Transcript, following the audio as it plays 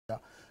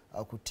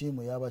ku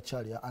tiimu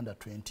y'abakyali ya under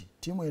 20.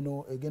 Tiimu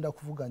eno egenda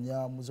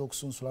kuvuganya mu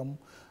z'okusunsulamu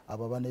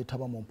abo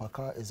abaneetaba mu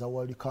mpaka eza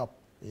World Cup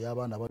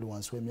ey'abaana bali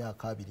wansi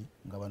w'emyaka 2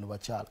 nga bano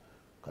bakyala.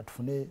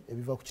 Katufune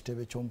ebiva ku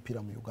kitebe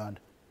ky'omupiira mu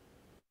Uganda.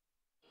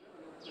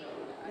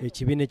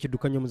 Ekibiina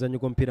ekiddukanya omuzannyo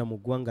gw'omupiira mu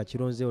ggwanga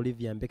kironze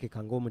Olivia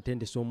Mbekeka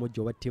ng'omutendesi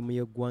omujja owa ttiimu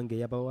y'eggwanga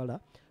ey'abawala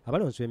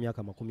abali wansi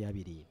w'emyaka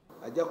 20.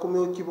 Ajja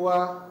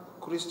kumyukibwa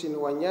Christine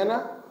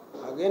Wanyana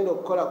agenda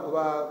okukola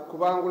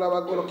kubangula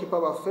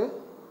bagolokipa baffe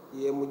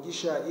ye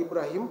Mugisha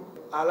Ibrahim,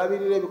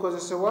 alabirira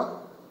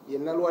ebikozesebwa ye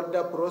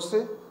Nalwadda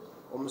Prose,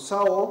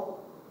 omusawo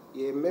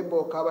ye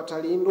Mebo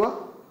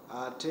Kabatalindwa,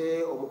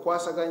 ate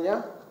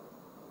omukwasaganya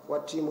wa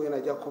ttiimu eno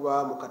ajja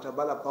kuba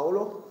Mukatabala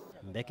Paulo.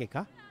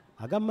 Mbekeka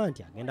agamba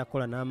nti agenda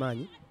kukola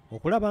n'amaanyi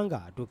okulaba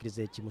nga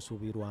atuukiriza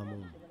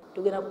ekimusuubirwamu.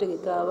 Tugenda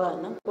kutegeka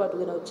abaana kuba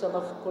tugenda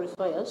kusamba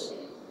qualifiers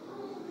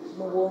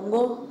mu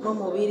bwongo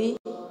n'omubiri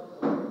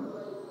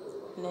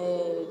ne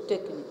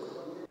technical.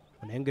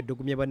 Onayongedde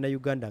ogumya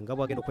bannayuganda nga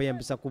bwagenda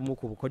okweyambisa kumu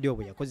ku bukodyo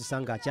bwe yakozesa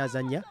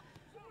ng'akyazannya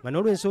nga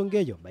n'olw'ensonga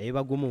eyo baye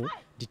bagumu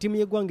nti ttiimu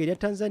y'eggwanga erya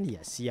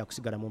Tanzania si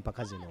yakusigala mu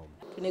mpaka zino.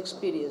 Tuna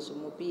experience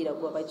omupiira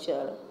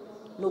gw'abakyala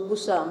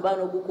n'ogusamba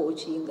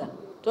n'ogukokinga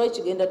twali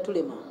kigenda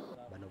tulema.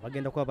 Bano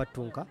bagenda kuba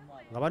battunka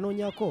nga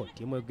banoonyako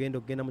ttiimu egenda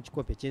okugenda mu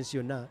kikopo eky'ensi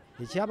yonna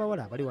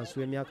eky'abawala abali wansi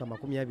w'emyaka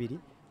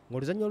 20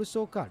 ng'oluzannya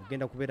olusooka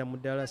lugenda kubeera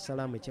mu Dar es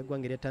Salaam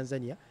eky'eggwanga erya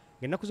Tanzania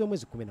ng'ennaku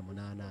z'omwezi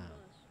 18.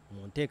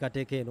 Mu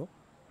nteekateeka eno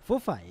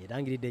FUFA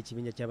erangiridde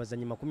ekibiinja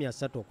ky'abazannyi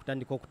 30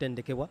 okutandika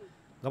okutendekebwa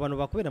nga bano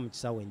bakubeera mu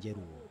kisaawe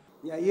enjeru.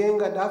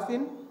 Nyayenga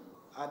Daphne,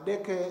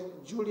 Adeke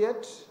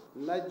Juliet,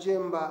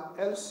 Najemba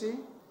Elsie,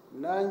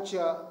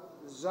 Nancha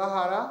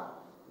Zahara,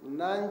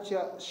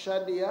 Nancha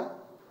Shadia,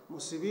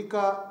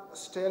 Musibika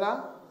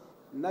Stella,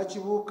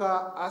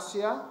 Nachibuka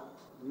Asia,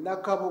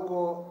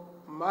 Nakabugo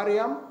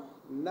Mariam,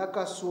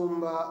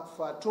 Nakasumba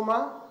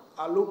Fatuma,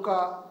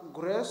 Aluka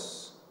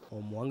Grace.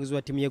 Omuwangizi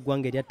wa ttiimu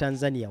y'eggwanga erya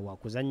Tanzania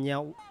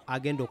wakuzannya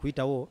agenda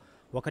okuyitawo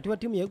wakati wa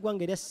ttiimu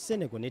y'eggwanga erya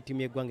Senegal ne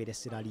ttiimu y'eggwanga erya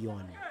Sierra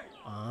Leone.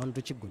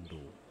 Antu Kigundu,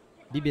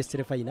 BBS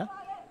Terefayina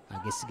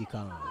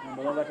agesigika.